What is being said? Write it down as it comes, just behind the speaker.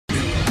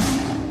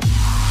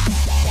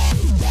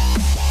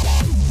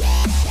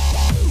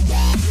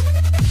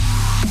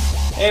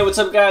Hey, what's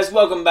up guys?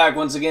 Welcome back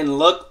once again.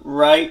 Look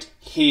right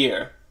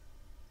here.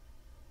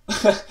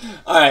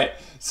 Alright,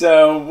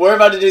 so we're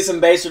about to do some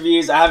base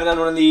reviews. I haven't done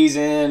one of these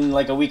in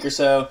like a week or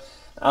so.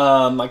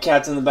 My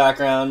cat's in the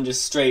background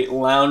just straight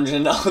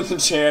lounging on the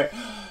chair.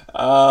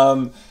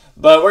 But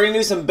we're going to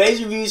do some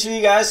base reviews for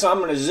you guys, so I'm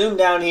going to zoom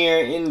down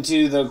here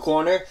into the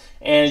corner.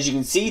 And as you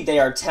can see, they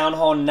are Town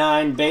Hall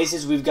 9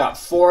 bases. We've got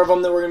 4 of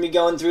them that we're going to be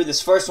going through.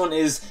 This first one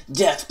is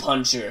Death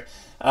Puncher.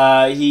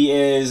 He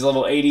is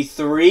level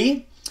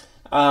 83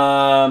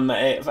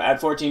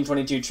 at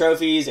 1422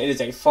 trophies. It is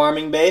a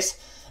farming base.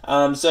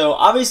 So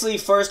obviously,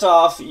 first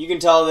off, you can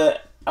tell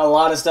that a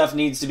lot of stuff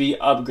needs to be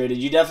upgraded.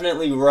 You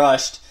definitely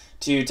rushed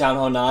to Town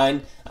Hall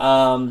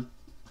 9.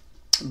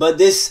 But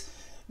this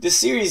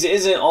series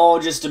isn't all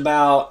just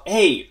about,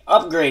 hey,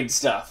 upgrade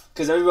stuff,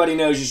 because everybody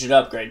knows you should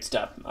upgrade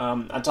stuff.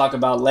 I talk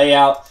about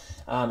layout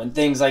and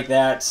things like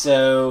that.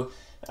 So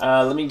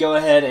let me go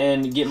ahead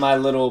and get my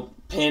little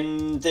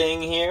pin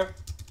thing here,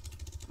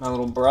 my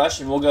little brush,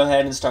 and we'll go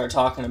ahead and start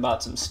talking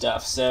about some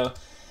stuff. So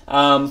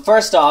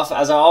first off,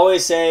 as I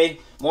always say,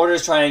 mortar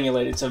is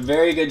triangulated, so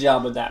very good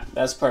job with that.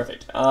 That's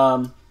perfect.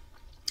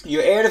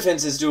 Your air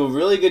defenses do a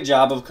really good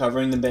job of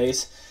covering the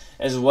base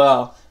as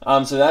well.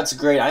 So that's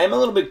great. I am a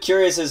little bit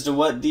curious as to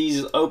what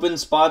these open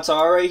spots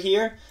are right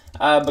here,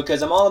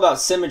 because I'm all about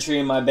symmetry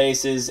in my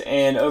bases,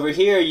 and over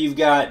here you've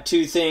got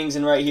 2 things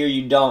and right here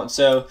you don't.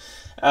 So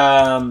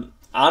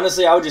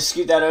honestly, I would just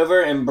scoot that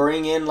over and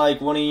bring in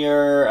like one of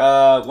your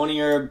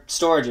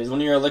storages, one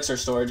of your elixir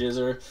storages,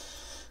 or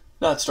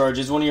not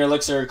storages, one of your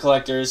elixir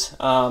collectors,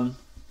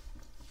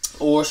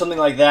 or something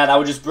like that. I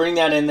would just bring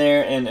that in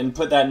there and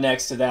put that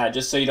next to that,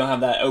 just so you don't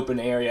have that open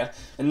area.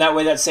 And that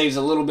way that saves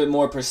a little bit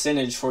more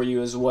percentage for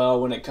you as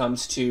well when it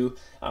comes to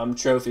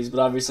trophies. But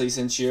obviously,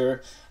 since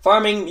you're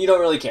farming, you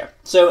don't really care.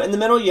 So in the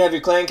middle, you have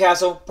your clan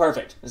castle.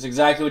 Perfect. That's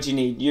exactly what you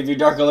need. You have your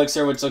dark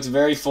elixir, which looks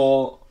very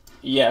full.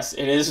 Yes,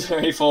 it is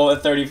very full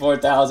at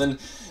 34,000.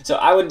 So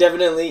I would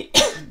definitely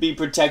be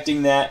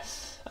protecting that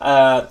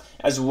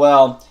as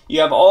well.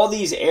 You have all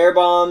these air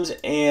bombs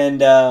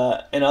and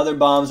other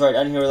bombs right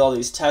down here with all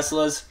these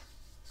Teslas.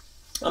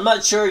 I'm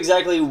not sure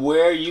exactly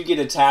where you get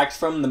attacked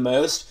from the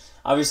most.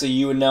 Obviously,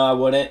 you would know, I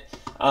wouldn't.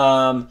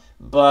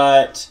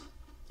 But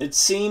it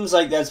seems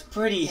like that's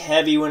pretty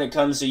heavy when it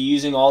comes to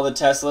using all the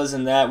Teslas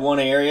in that one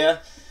area.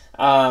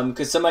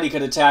 Because somebody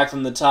could attack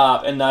from the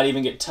top and not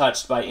even get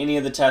touched by any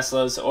of the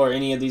Teslas or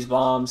any of these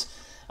bombs.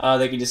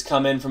 They could just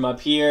come in from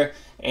up here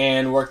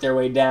and work their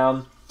way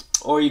down,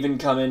 or even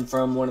come in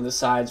from one of the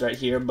sides right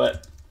here.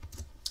 But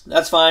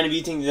that's fine. If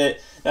you think that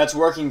that's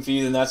working for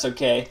you, then that's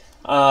okay.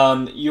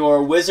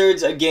 Your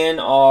wizards, again,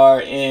 are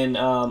in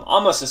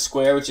almost a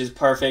square, which is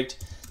perfect.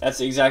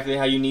 That's exactly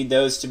how you need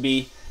those to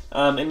be.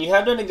 And you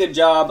have done a good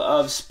job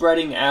of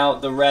spreading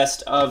out the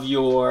rest of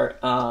your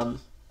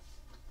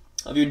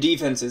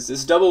defenses.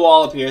 This double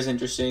wall up here is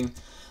interesting.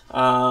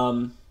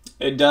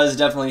 It does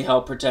definitely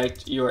help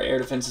protect your air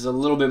defenses a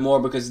little bit more,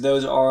 because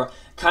those are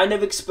kind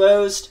of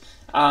exposed,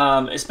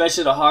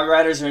 especially to hog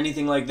riders or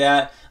anything like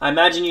that. I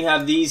imagine you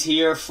have these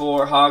here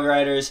for hog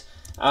riders,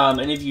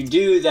 and if you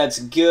do, that's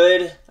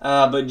good,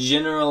 but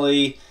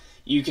generally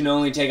you can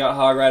only take out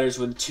hog riders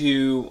with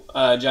 2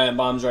 giant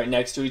bombs right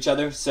next to each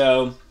other.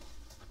 So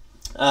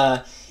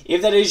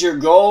if that is your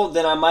goal,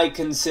 then I might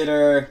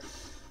consider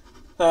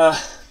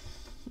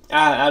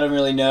I don't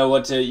really know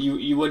what to.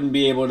 You wouldn't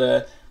be able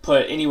to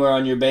put anywhere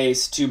on your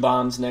base 2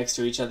 bombs next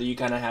to each other. You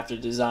kind of have to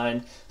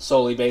design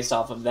solely based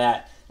off of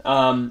that.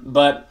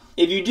 But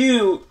if you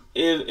do,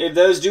 if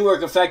those do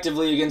work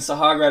effectively against the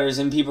hog riders,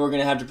 then people are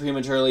going to have to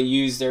prematurely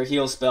use their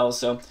heal spells.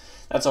 So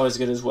that's always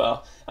good as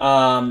well.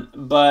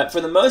 But for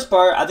the most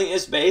part, I think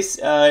this base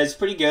is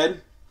pretty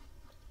good.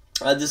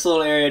 This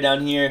little area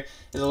down here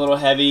is a little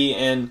heavy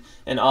and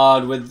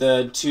odd with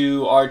the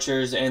 2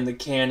 archers and the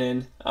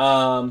cannon.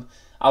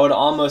 I would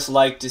almost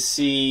like to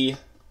see,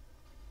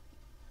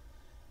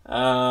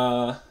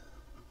 I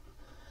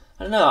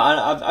don't know,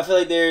 I feel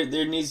like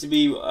there needs to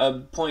be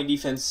a point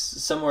defense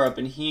somewhere up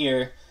in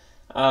here,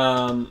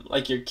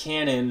 like your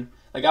cannon.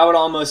 Like, I would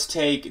almost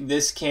take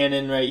this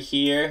cannon right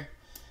here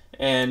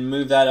and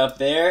move that up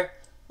there,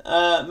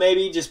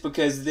 maybe, just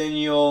because then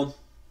you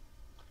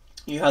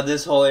have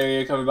this whole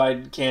area covered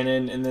by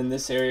cannon and then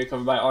this area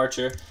covered by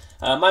archer.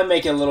 Might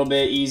make it a little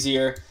bit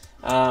easier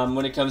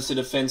when it comes to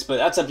defense, but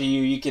that's up to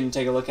you. You can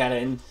take a look at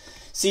it and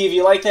see if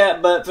you like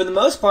that. But for the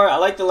most part, I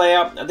like the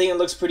layout. I think it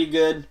looks pretty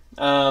good.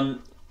 The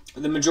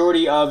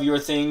majority of your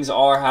things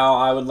are how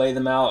I would lay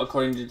them out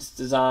according to its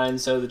design.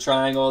 So the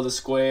triangle, the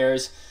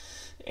squares,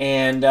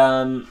 and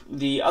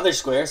the other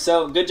square.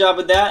 So good job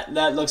with that.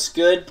 That looks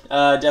good.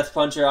 Death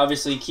Puncher,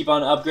 obviously keep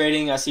on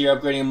upgrading. I see you're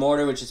upgrading a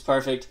mortar, which is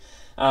perfect.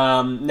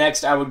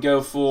 Next, I would go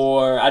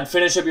for, I'd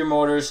finish up your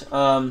mortars.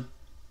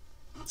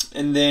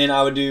 And then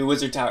I would do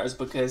Wizard Towers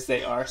because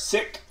they are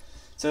sick.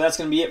 So that's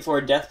going to be it for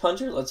Death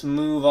Puncher. Let's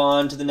move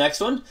on to the next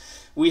one.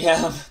 We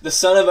have the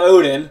Son of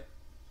Odin.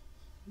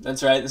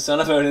 That's right, the Son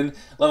of Odin,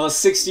 level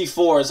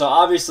 64. So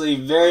obviously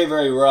very,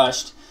 very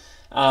rushed.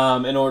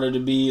 in order to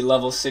be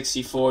level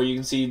 64. You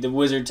can see the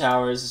wizard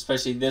towers,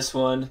 especially this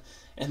one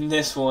and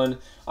this one,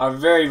 are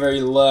very,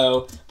 very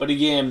low. But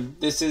again,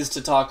 this is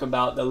to talk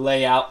about the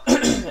layout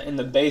and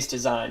the base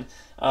design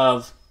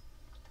of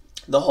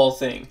the whole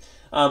thing.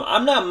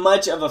 I'm not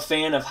much of a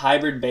fan of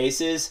hybrid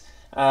bases,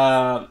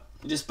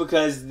 just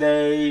because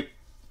I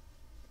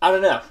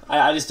don't know.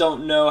 I just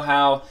don't know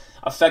how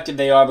effective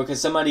they are, because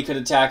somebody could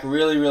attack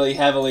really, really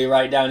heavily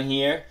right down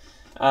here,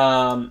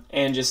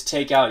 and just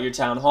take out your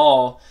town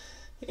hall,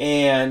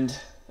 and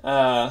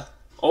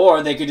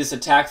or they could just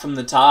attack from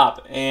the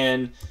top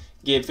and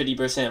get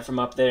 50% from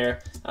up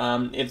there,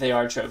 if they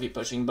are trophy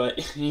pushing.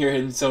 But you're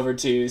in silver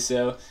 2,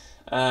 so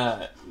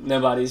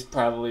nobody's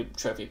probably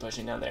trophy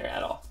pushing down there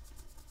at all.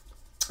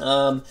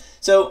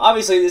 So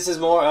obviously this is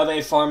more of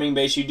a farming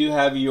base. You do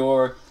have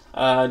your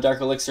dark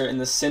elixir in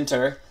the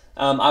center.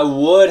 I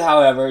would,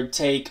 however,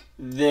 take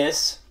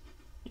this.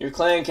 Your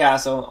clan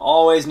castle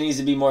always needs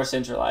to be more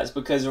centralized,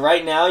 because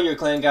right now your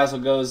clan castle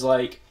goes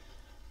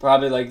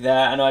probably like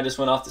that. I know I just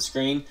went off the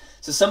screen.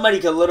 So somebody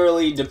could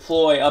literally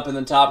deploy up in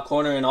the top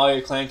corner and all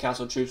your clan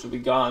castle troops will be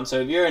gone. So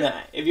if you're in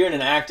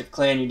an active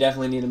clan, you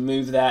definitely need to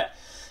move that.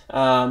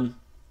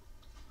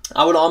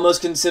 I would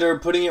almost consider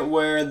putting it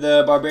where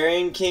the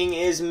Barbarian King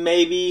is,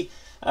 maybe.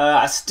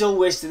 I still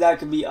wish that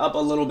could be up a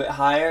little bit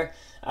higher.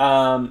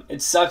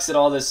 It sucks that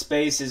all this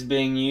space is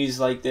being used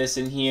like this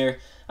in here.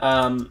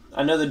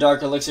 I know the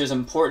Dark Elixir is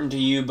important to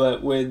you,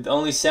 but with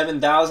only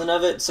 7,000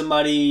 of it,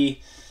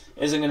 somebody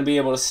isn't going to be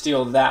able to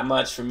steal that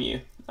much from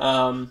you.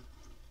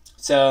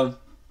 So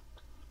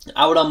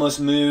I would almost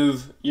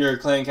move your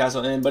clan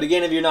castle in. But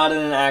again, if you're not in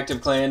an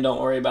active clan,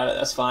 don't worry about it.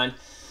 That's fine.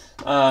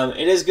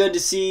 It is good to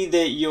see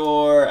that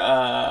your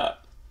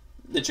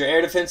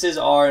air defenses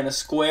are in a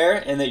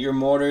square, and that your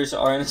mortars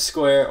are in a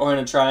square or in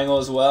a triangle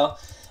as well.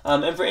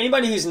 And for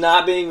anybody who's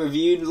not being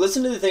reviewed,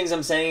 listen to the things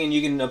I'm saying, and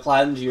you can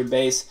apply them to your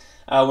base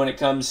when it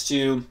comes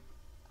to,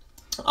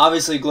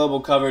 obviously,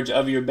 global coverage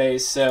of your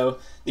base. So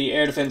the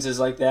air defenses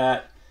like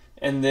that,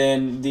 and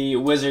then the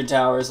wizard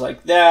towers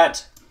like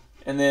that,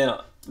 and then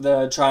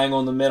the triangle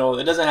in the middle.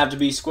 It doesn't have to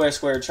be square,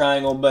 square,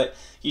 triangle, but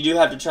you do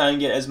have to try and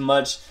get as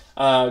much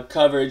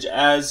coverage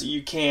as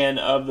you can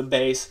of the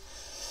base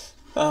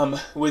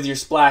with your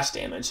splash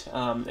damage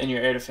and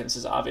your air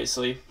defenses,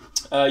 obviously.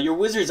 Your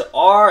wizards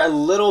are a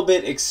little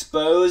bit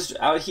exposed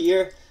out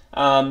here.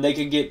 They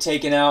could get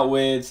taken out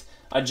with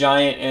a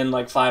giant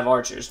and 5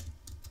 archers.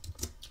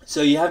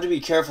 So you have to be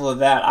careful of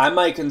that. I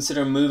might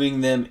consider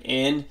moving them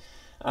in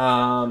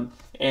and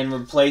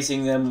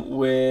replacing them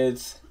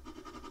with,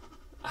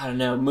 I don't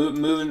know,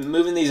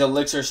 moving these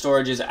elixir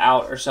storages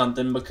out or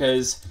something,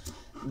 because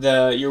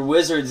your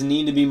wizards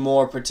need to be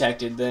more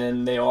protected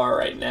than they are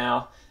right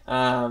now.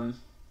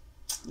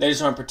 They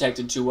just aren't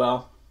protected too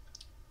well.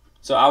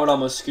 So I would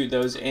almost scoot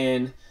those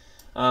in,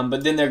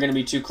 but then they're going to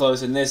be too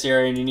close in this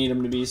area, and you need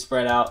them to be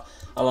spread out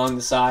along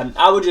the side.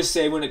 I would just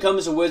say, when it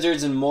comes to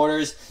wizards and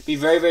mortars, be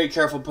very, very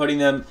careful putting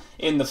them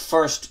in the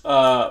first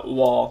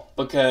wall,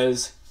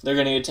 because they're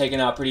going to get taken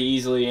out pretty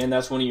easily, and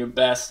that's one of your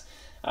best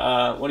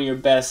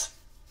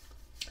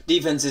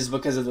defenses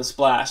because of the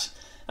splash.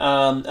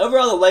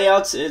 Overall, the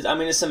layouts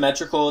it's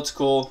symmetrical. It's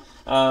cool.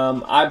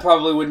 I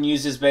probably wouldn't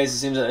use this base. It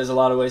seems like there's a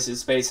lot of wasted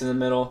space in the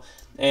middle,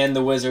 and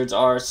the wizards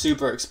are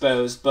super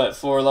exposed. But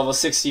for level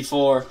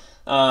 64,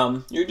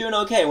 you're doing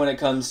okay when it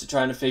comes to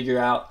trying to figure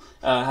out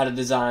how to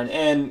design.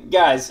 And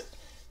guys,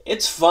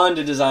 it's fun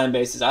to design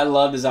bases. I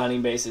love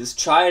designing bases.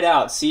 Try it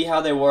out. See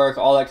how they work,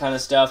 all that kind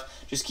of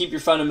stuff. Just keep your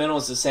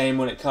fundamentals the same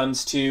when it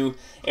comes to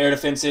air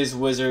defenses,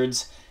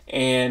 wizards,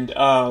 and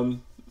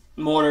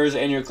mortars,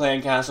 and your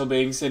clan castle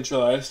being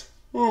centralized.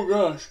 Oh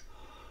gosh.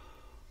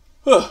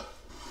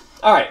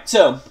 Alright,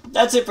 so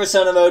that's it for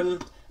Son of Odin.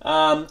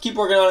 Keep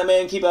working on it,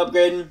 man. Keep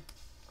upgrading,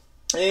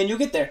 and you'll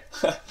get there.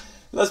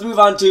 Let's move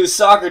on to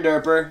Soccer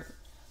Derper.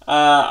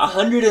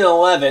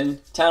 111,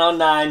 10 on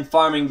 9,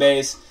 farming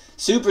base.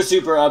 Super,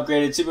 super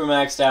upgraded, super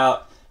maxed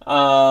out.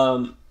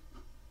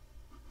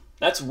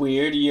 That's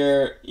weird.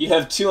 You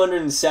have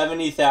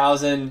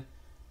 270,000.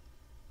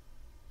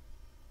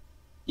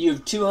 You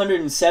have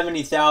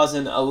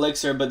 270,000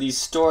 elixir, but these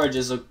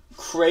storages look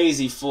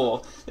crazy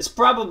full. This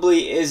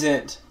probably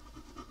isn't.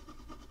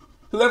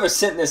 Whoever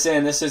sent this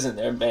in, this isn't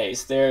their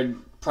base. They're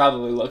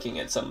probably looking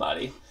at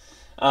somebody.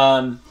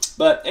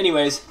 But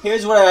anyways,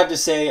 here's what I have to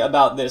say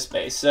about this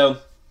base. So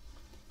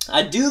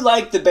I do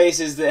like the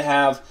bases that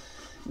have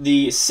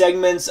the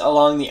segments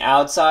along the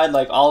outside.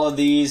 Like, all of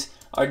these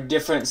are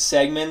different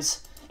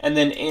segments. And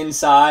then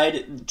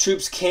inside,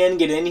 troops can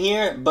get in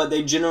here, but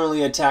they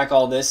generally attack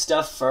all this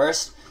stuff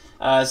first.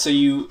 I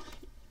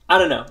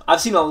don't know.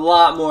 I've seen a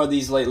lot more of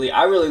these lately.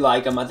 I really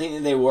like them. I think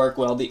that they work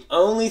well. The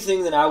only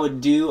thing that I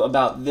would do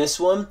about this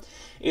one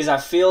is, I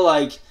feel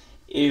like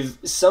if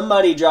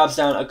somebody drops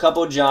down a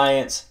couple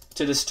giants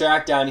to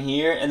distract down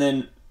here and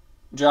then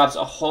drops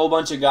a whole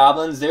bunch of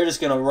goblins, they're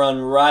just going to run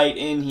right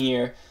in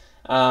here.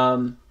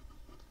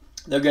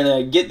 They're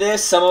going to get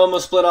this. Some of them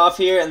will split off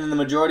here, and then the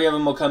majority of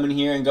them will come in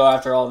here and go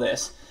after all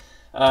this.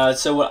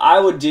 So what I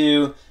would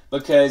do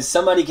because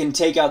somebody can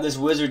take out this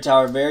wizard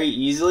tower very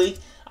easily.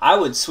 I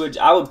would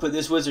put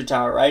this wizard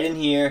tower right in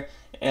here,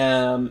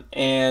 and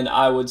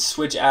I would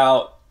switch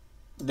out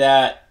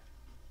that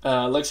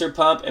elixir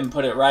pump and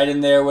put it right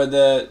in there where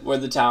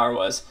the tower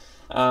was.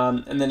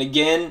 And then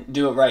again,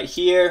 do it right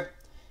here,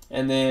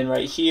 and then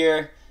right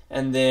here,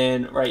 and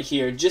then right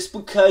here. Just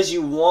because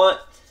you want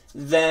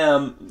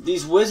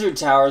these wizard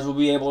towers will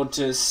be able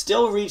to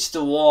still reach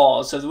the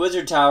wall. So the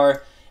wizard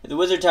tower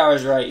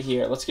is right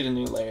here. Let's get a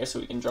new layer so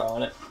we can draw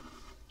on it.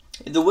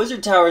 If the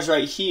wizard tower is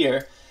right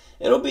here,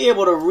 it'll be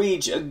able to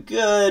reach a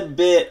good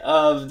bit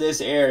of this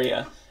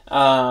area.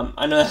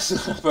 I know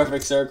that's not a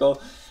perfect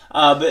circle,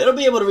 but it'll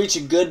be able to reach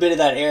a good bit of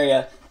that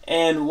area.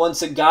 And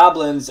once the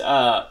goblins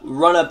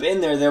run up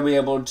in there, they'll be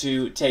able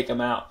to take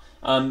them out.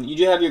 You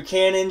do have your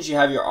cannons, you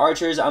have your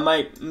archers. I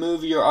might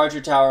move your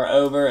archer tower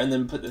over and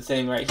then put the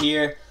thing right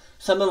here.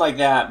 Something like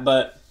that,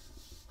 but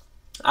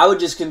I would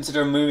just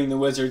consider moving the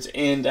wizards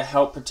in to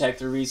help protect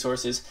the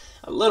resources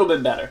a little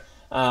bit better.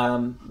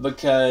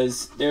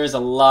 Because there's a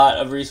lot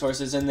of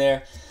resources in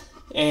there.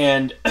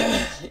 And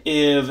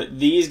if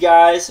these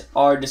guys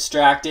are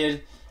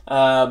distracted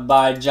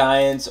by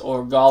giants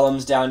or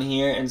golems down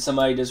here and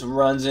somebody just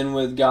runs in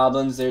with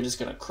goblins, they're just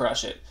going to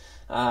crush it.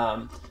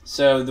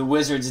 So the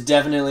wizards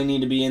definitely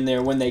need to be in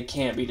there when they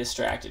can't be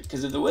distracted.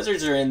 Because if the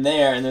wizards are in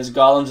there and there's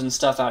golems and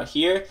stuff out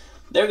here,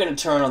 they're going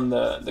to turn on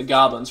the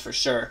goblins for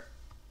sure.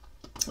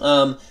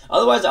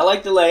 Otherwise, I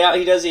like the layout.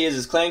 He has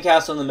his clan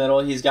castle in the middle.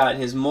 He's got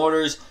his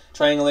mortars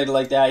triangulated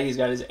like that. He's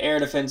got his air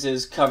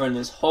defenses covering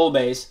his whole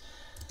base,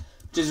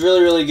 which is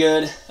really, really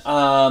good.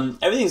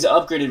 Everything's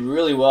upgraded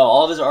really well.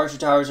 All of his archer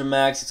towers are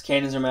max. His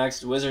cannons are max.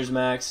 His wizards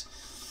max.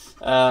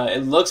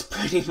 It looks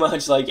pretty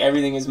much like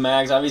everything is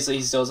max. Obviously,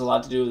 he still has a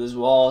lot to do with his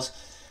walls.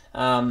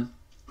 Stuff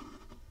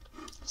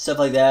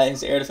like that.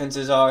 His air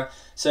defenses are.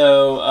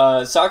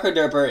 So, Soccer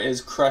Derper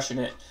is crushing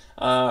it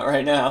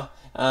right now.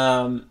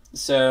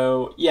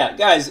 So, yeah,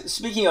 guys,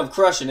 speaking of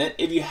crushing it,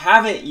 if you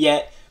haven't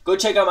yet, go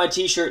check out my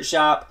t-shirt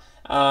shop.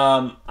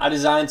 I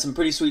designed some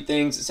pretty sweet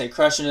things that say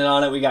crushing it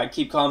on it. We got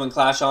Keep Calm and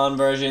Clash On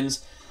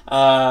versions.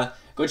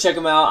 Go check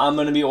them out. I'm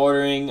going to be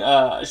ordering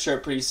a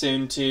shirt pretty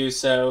soon too.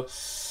 So,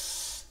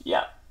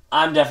 yeah,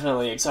 I'm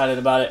definitely excited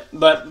about it.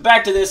 But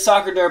back to this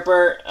Soccer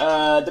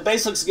Derper. The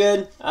base looks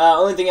good.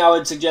 Only thing I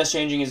would suggest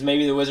changing is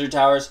maybe the wizard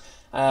towers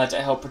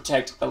to help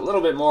protect a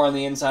little bit more on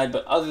the inside.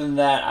 But other than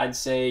that, I'd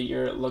say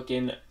you're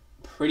looking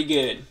pretty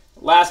good.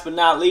 Last but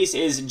not least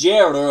is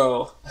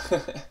Jero.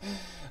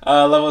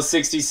 Level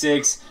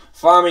 66,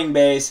 farming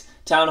base,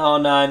 Town Hall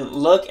 9.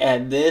 Look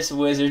at this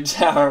wizard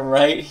tower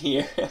right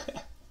here.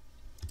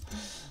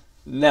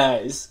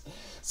 Nice.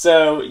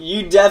 So,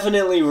 you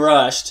definitely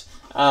rushed.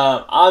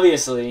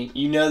 Obviously,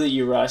 you know that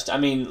you rushed. I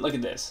mean, look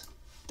at this.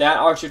 That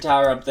archer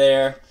tower up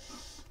there.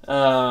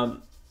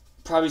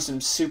 Probably some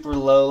super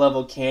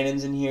low-level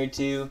cannons in here,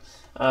 too.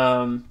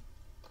 All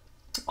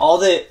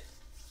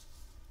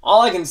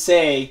I can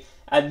say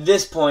at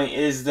this point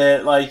is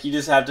that, like, you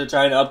just have to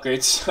try and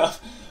upgrade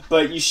stuff.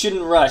 But you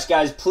shouldn't rush.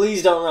 Guys,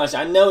 please don't rush.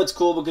 I know it's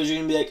cool because you're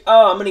going to be like,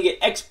 oh, I'm going to get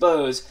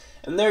expos,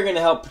 and they're going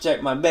to help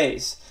protect my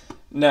base.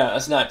 No,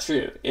 that's not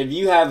true. If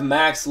you have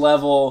max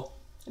level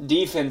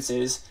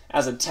defenses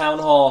as a Town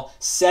Hall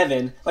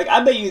 7, like,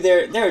 I bet you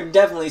there are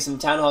definitely some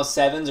Town Hall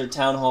 7s or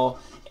Town Hall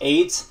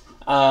 8s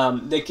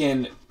that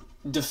can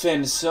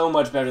defend so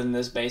much better than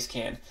this base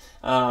can.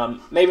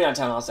 Maybe not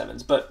Town Hall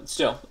 7s, but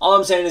still. All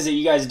I'm saying is that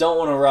you guys don't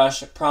want to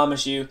rush, I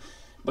promise you,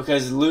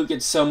 because loot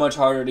gets so much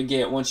harder to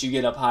get once you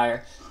get up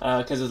higher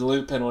because of the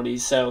loot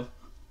penalties. So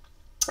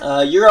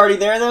you're already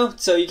there, though,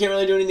 so you can't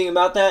really do anything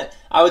about that.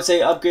 I would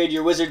say upgrade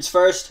your wizards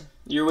first,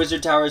 your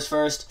wizard towers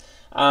first,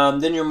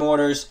 then your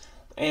mortars.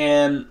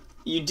 And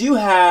you do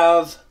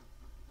have...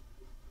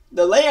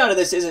 The layout of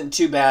this isn't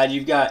too bad.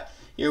 You've got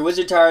your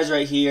wizard towers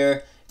right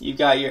here. You've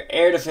got your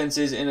air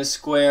defenses in a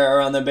square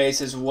around the base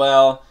as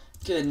well.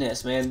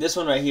 Goodness, man. This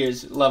one right here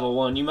is level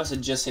 1. You must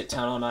have just hit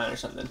Town Hall 9 or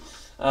something.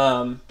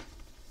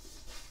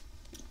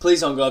 Please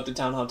don't go up to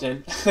Town Hall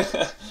 10.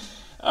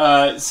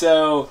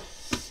 So,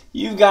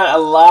 you've got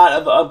a lot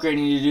of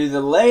upgrading to do. The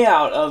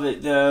layout of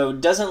it, though,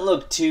 doesn't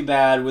look too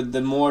bad with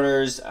the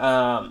mortars.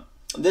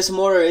 This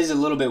mortar is a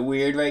little bit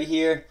weird right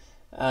here.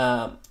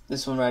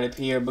 This one right up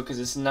here, because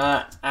it's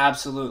not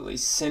absolutely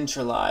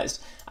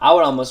centralized. I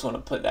would almost want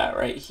to put that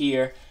right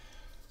here.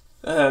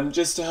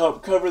 Just to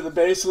help cover the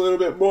base a little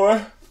bit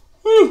more.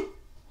 Whew.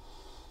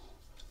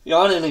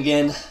 Yawning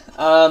again.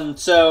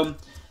 So...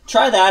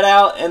 try that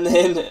out, and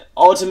then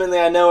ultimately,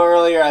 I know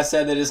earlier I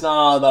said that it's not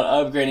all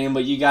about upgrading,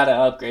 but you got to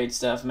upgrade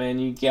stuff, man.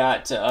 You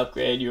got to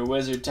upgrade your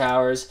wizard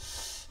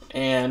towers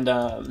and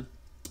all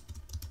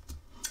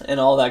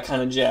that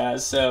kind of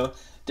jazz. So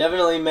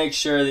definitely make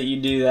sure that you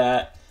do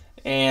that,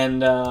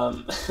 and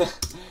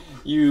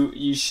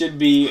you should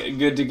be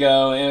good to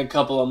go in a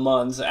couple of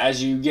months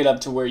as you get up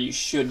to where you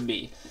should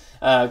be,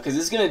 because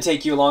it's going to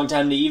take you a long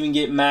time to even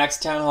get max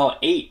Town Hall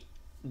 8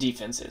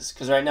 defenses,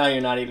 because right now you're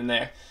not even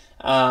there.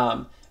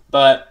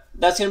 But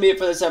that's going to be it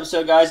for this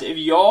episode, guys. If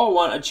y'all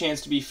want a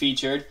chance to be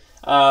featured,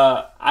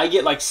 I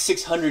get like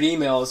 600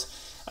 emails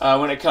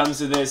when it comes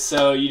to this.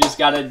 So you just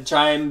got to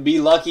try and be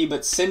lucky,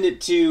 but send it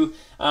to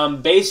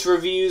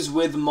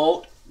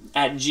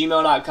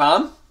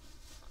basereviewswithmolt@gmail.com.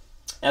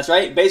 That's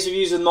right,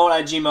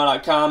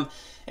 basereviewswithmolt@gmail.com,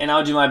 and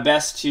I'll do my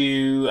best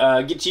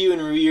to get to you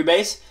and review your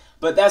base.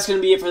 But that's going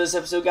to be it for this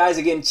episode, guys.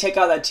 Again, check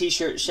out that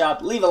t-shirt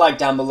shop. Leave a like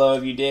down below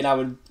if you did. I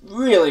would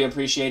really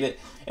appreciate it.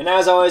 And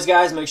as always,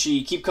 guys, make sure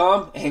you keep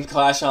calm and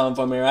clash on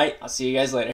for me, right? I'll see you guys later.